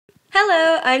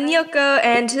Hello, I'm Yoko,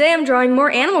 and today I'm drawing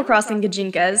more Animal Crossing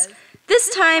Gajinkas.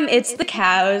 This time it's the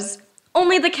cows.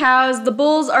 Only the cows, the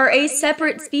bulls are a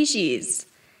separate species.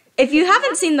 If you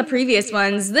haven't seen the previous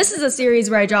ones, this is a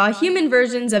series where I draw human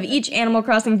versions of each Animal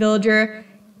Crossing villager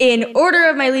in order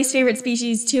of my least favorite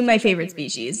species to my favorite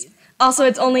species. Also,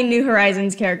 it's only New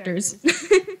Horizons characters.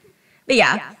 But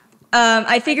yeah,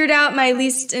 I figured out my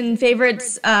least and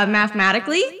favorites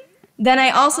mathematically. Then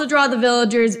I also draw the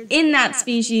villagers in that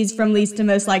species from least to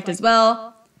most liked as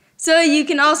well. So you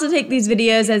can also take these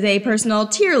videos as a personal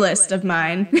tier list of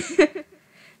mine.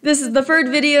 This is the third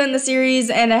video in the series,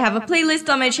 and I have a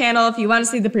playlist on my channel if you want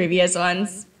to see the previous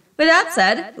ones. With that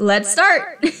said, let's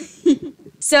start!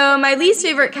 So my least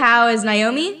favorite cow is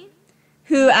Naomi,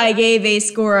 who I gave a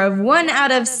score of 1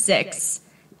 out of 6.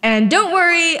 And don't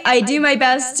worry, I do my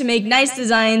best to make nice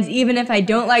designs even if I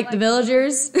don't like the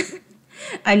villagers.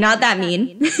 I'm not that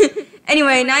mean.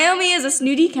 Anyway, Naomi is a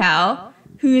snooty cow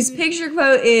whose picture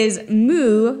quote is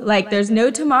moo, like there's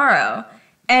no tomorrow,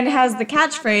 and has the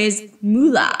catchphrase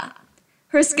moolah.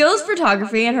 Her skill is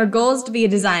photography and her goal is to be a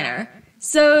designer.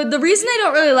 So the reason I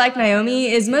don't really like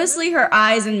Naomi is mostly her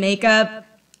eyes and makeup,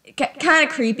 kind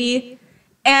of creepy.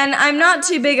 And I'm not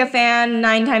too big a fan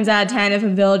 9 times out of 10 if a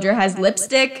villager has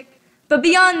lipstick. But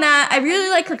beyond that, I really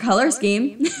like her color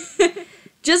scheme.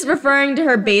 Just referring to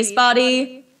her base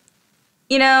body,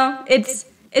 you know, it's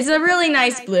a really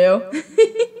nice blue.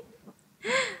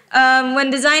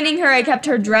 When designing her, I kept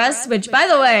her dress, which, by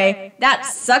the way, that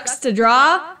sucks to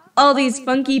draw. All these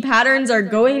funky patterns are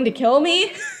going to kill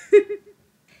me.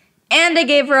 And I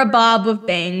gave her a bob with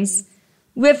bangs,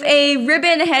 with a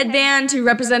ribbon headband to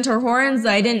represent her horns,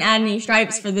 though I didn't add any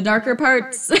stripes for the darker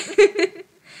parts.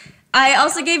 I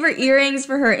also gave her earrings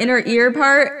for her inner ear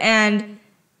part, and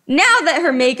now that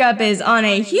her makeup is on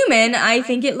a human, I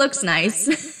think it looks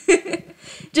nice.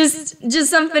 just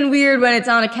something weird when it's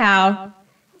on a cow.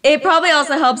 It probably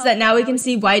also helps that now we can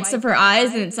see whites of her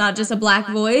eyes and it's not just a black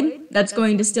void that's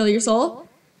going to steal your soul.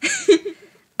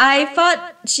 I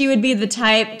thought she would be the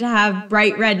type to have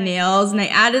bright red nails, and I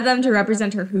added them to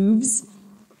represent her hooves.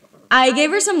 I gave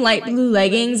her some light blue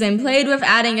leggings and played with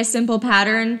adding a simple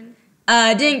pattern.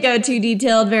 Didn't go too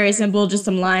detailed, very simple, just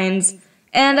some lines.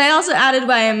 And I also added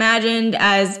what I imagined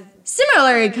as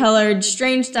similarly colored,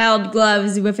 strange-styled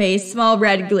gloves with a small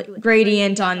red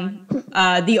gradient on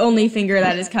the only finger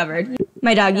that is covered.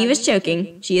 My doggie was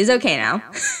choking. She is okay now.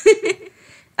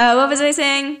 What was I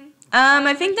saying?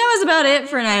 I think that was about it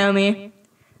for Naomi.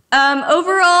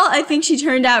 Overall, I think she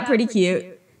turned out pretty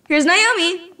cute. Here's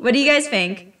Naomi. What do you guys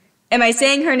think? Am I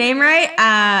saying her name right?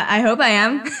 I hope I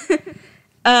am.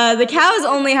 The cows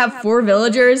only have 4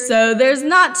 villagers, so there's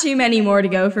not too many more to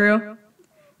go through.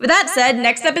 With that said,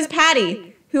 next up is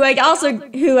Patty, who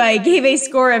I gave a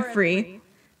score of 3.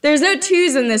 There's no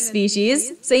 2s in this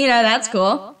species, so you know that's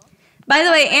cool. By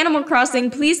the way, Animal Crossing,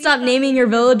 please stop naming your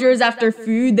villagers after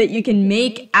food that you can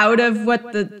make out of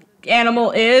what the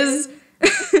animal is.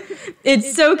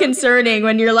 It's so concerning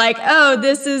when you're like, oh,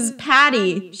 this is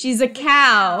Patty. She's a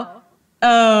cow.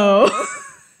 Oh.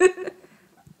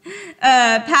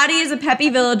 Patty is a peppy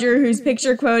villager whose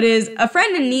picture quote is, "A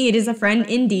friend in need is a friend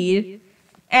indeed."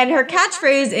 And her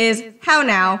catchphrase is, "How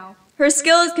now?" Her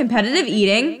skill is competitive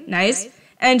eating, nice,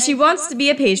 and she wants to be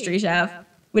a pastry chef,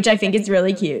 which I think is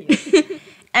really cute.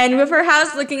 And with her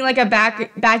house looking like a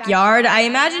backyard, I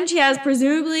imagine she has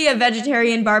presumably a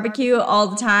vegetarian barbecue all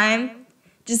the time.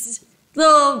 Just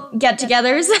little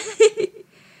get-togethers.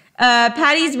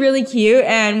 Patty's really cute,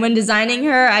 and when designing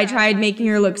her, I tried making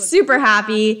her look super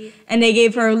happy, and I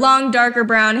gave her long, darker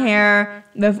brown hair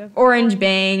with orange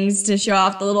bangs to show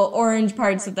off the little orange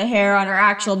parts of the hair on her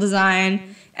actual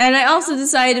design. And I also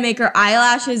decided to make her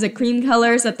eyelashes a cream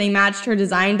color so that they matched her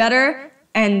design better,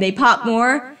 and they pop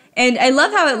more, and I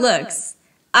love how it looks.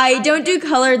 I don't do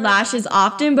colored lashes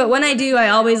often, but when I do, I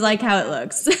always like how it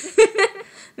looks.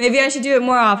 Maybe I should do it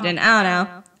more often, I don't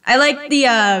know. I like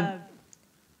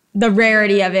the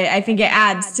rarity of it. I think it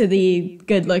adds to the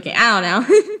good looking. I don't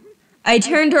know. I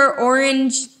turned her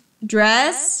orange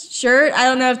shirt. I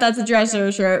don't know if that's a dress or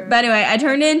a shirt. But anyway, I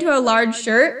turned it into a large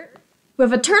shirt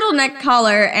with a turtleneck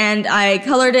collar, and I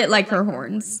colored it like her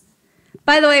horns.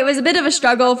 By the way, it was a bit of a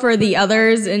struggle for the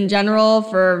others in general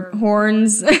for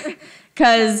horns,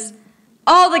 because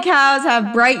all the cows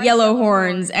have bright yellow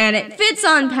horns, and it fits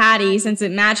on Patty since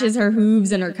it matches her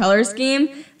hooves and her color scheme.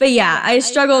 But yeah, I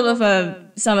struggled with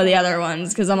some of the other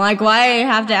ones, because I'm like, why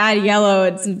have to add yellow?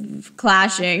 It's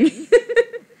clashing.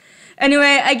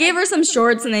 Anyway, I gave her some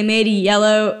shorts, and I made a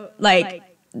yellow,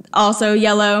 also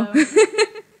yellow,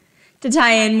 to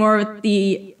tie in more with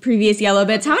the previous yellow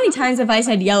bits. How many times have I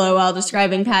said yellow while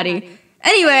describing Patty?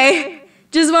 Anyway,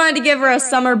 just wanted to give her a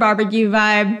summer barbecue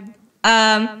vibe.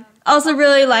 Also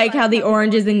really like how the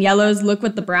oranges and yellows look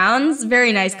with the browns.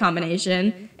 Very nice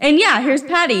combination. And yeah, here's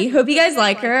Patty. Hope you guys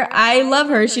like her. I love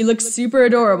her. She looks super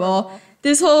adorable.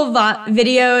 This whole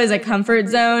video is a comfort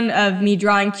zone of me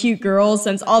drawing cute girls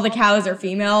since all the cows are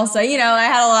female. So, you know, I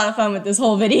had a lot of fun with this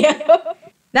whole video.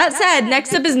 That said,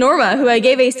 next up is Norma, who I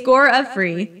gave a score of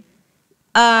 3.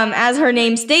 As her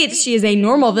name states, she is a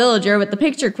normal villager with the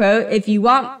picture quote, if you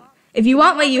want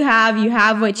what you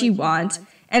have what you want.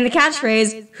 And the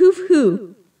catchphrase, hoof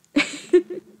hoo.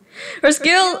 Her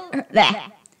skill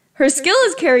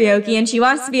is karaoke and she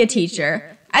wants to be a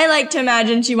teacher. I like to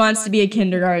imagine she wants to be a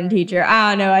kindergarten teacher.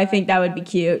 I don't know, I think that would be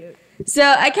cute. So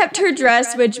I kept her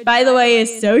dress, which by the way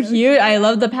is so cute. I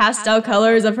love the pastel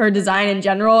colors of her design in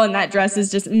general, and that dress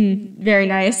is just very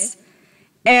nice.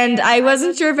 And I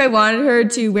wasn't sure if I wanted her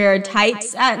to wear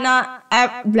tights I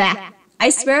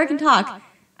swear I can talk.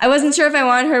 I wasn't sure if I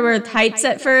wanted her to wear tights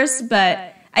at first,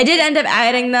 but I did end up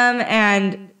adding them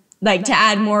and like to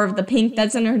add more of the pink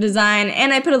that's in her design,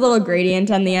 and I put a little gradient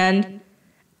on the end.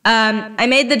 I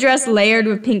made the dress layered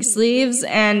with pink sleeves,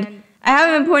 and I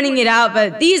haven't been pointing it out,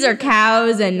 but these are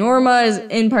cows, and Norma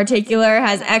in particular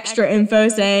has extra info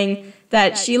saying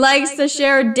that she likes to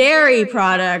share dairy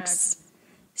products.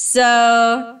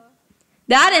 So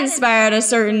that inspired a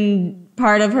certain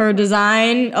part of her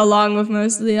design, along with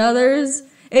most of the others.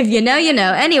 If you know, you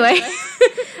know. Anyway,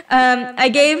 I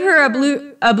gave her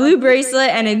a blue bracelet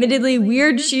and admittedly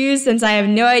weird shoes since I have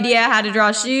no idea how to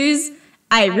draw shoes.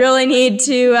 I really need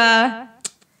to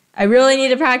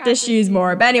practice shoes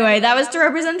more. But anyway, that was to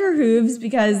represent her hooves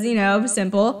because, you know,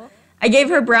 simple. I gave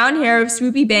her brown hair with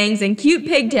swoopy bangs and cute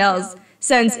pigtails.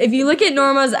 Since if you look at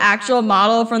Norma's actual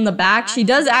model from the back, she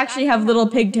does actually have little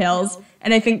pigtails,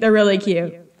 and I think they're really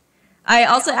cute. I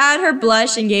also added her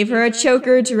blush and gave her a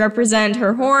choker to represent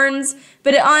her horns,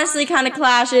 but it honestly kind of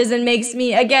clashes and makes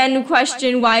me, again,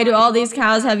 question why do all these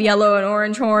cows have yellow and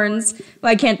orange horns?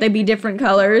 Why can't they be different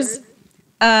colors?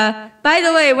 By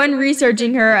the way, when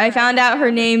researching her, I found out her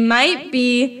name might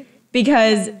be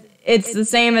because it's the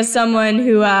same as someone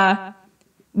who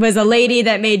was a lady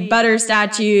that made butter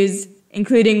statues,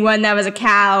 including one that was a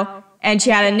cow, and she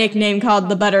had a nickname called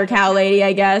the Butter Cow Lady,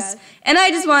 I guess. And I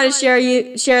just wanted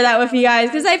to share that with you guys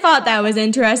because I thought that was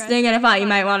interesting and I thought you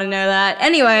might want to know that.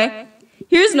 Anyway,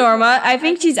 here's Norma. I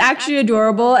think she's actually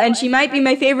adorable and she might be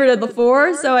my favorite of the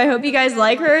 4, so I hope you guys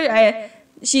like her.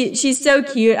 She's so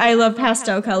cute. I love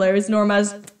pastel colors.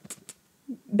 Norma's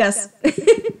best.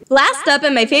 Last up,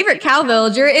 and my favorite cow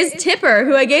villager is Tipper,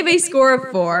 who I gave a score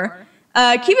of 4.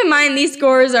 Keep in mind these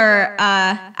scores are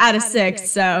out of 6,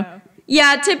 so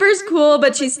yeah, Tipper's cool,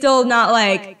 but she's still not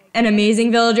like an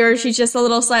amazing villager. She's just a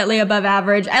little slightly above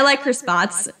average. I like her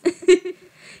spots.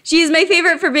 She's my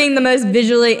favorite for being the most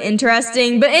visually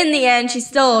interesting, but in the end, she's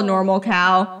still a normal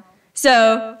cow.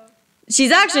 So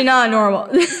she's actually not normal.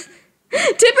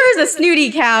 Tipper is a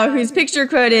snooty cow whose picture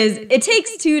quote is, "It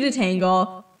takes 2 to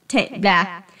tango.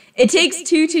 It takes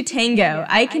 2 to tango.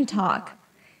 I can talk."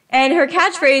 And her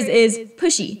catchphrase is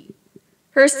pushy.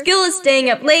 Her skill is staying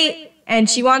up late, and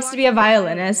she wants to be a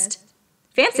violinist.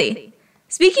 Fancy.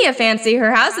 Speaking of fancy,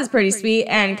 her house is pretty sweet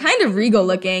and kind of regal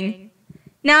looking.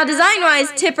 Now,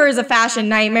 design-wise, Tipper is a fashion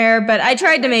nightmare, but I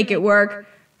tried to make it work.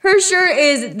 Her shirt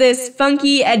is this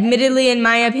funky, admittedly in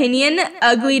my opinion,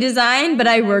 ugly design, but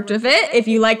I worked with it. If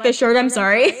you like the shirt, I'm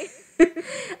sorry.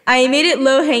 I made it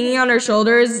low-hanging on her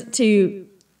shoulders to,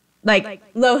 like,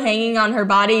 low-hanging on her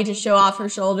body to show off her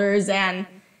shoulders and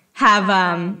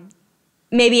have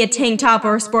maybe a tank top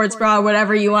or a sports bra,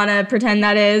 whatever you want to pretend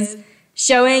that is,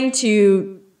 showing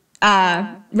to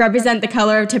represent the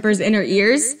color of Tipper's inner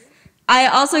ears. I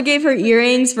also gave her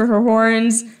earrings for her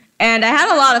horns, and I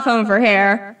had a lot of fun with her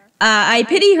hair. I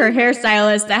pity her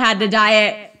hairstylist that had to dye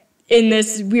it in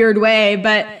this weird way,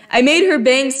 but I made her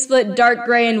bangs split dark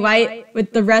gray and white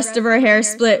with the rest of her hair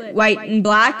split white and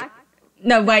black.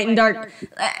 No, white and dark.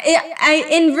 I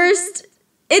inversed.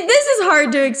 This is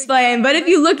hard to explain, but if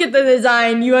you look at the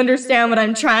design, you understand what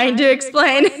I'm trying to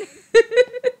explain.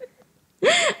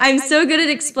 I'm so good at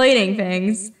explaining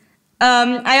things.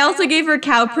 I also gave her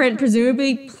cow print,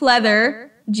 presumably pleather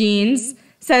jeans,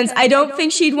 since I don't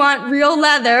think she'd want real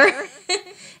leather.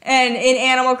 And in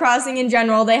Animal Crossing in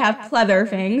general, they have pleather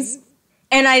things.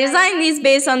 And I designed these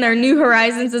based on their New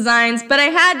Horizons designs, but I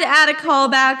had to add a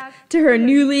callback to her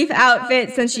New Leaf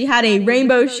outfit since she had a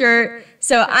rainbow shirt,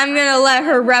 so I'm gonna let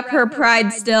her rep her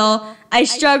pride still. I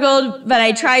struggled, but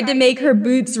I tried to make her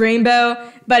boots rainbow,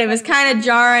 but it was kind of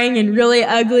jarring and really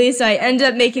ugly, so I ended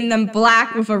up making them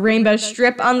black with a rainbow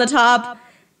strip on the top,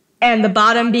 and the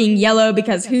bottom being yellow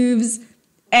because hooves.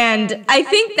 And I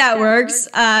think that works.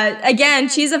 Again,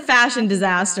 she's a fashion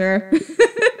disaster.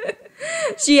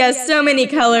 She has so many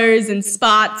colors and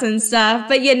spots and stuff,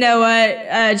 but you know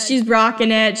what? She's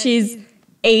rocking it. She's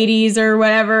 80s or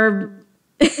whatever.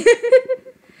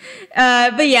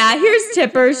 But yeah, here's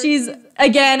Tipper. She's,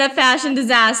 again, a fashion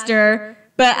disaster,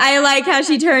 but I like how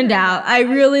she turned out. I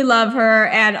really love her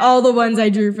and all the ones I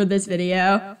drew for this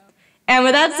video. And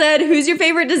with that said, who's your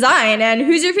favorite design? And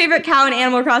who's your favorite cow in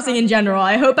Animal Crossing in general?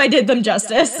 I hope I did them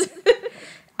justice.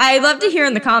 I'd love to hear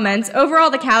in the comments. Overall,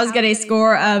 the cows get a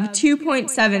score of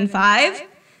 2.75.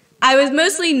 I was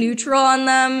mostly neutral on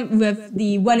them, with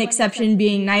the one exception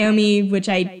being Naomi, which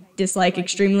I dislike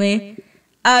extremely.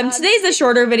 Today's a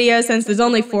shorter video since there's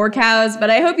only 4 cows, but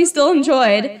I hope you still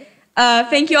enjoyed.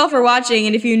 Thank you all for watching,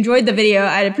 and if you enjoyed the video,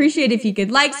 I'd appreciate if you could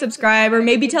like, subscribe, or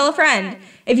maybe tell a friend.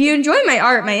 If you enjoy my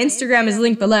art, my Instagram is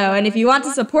linked below, and if you want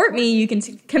to support me, you can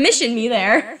commission me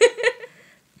there.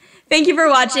 Thank you for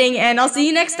watching, and I'll see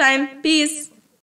you next time. Peace!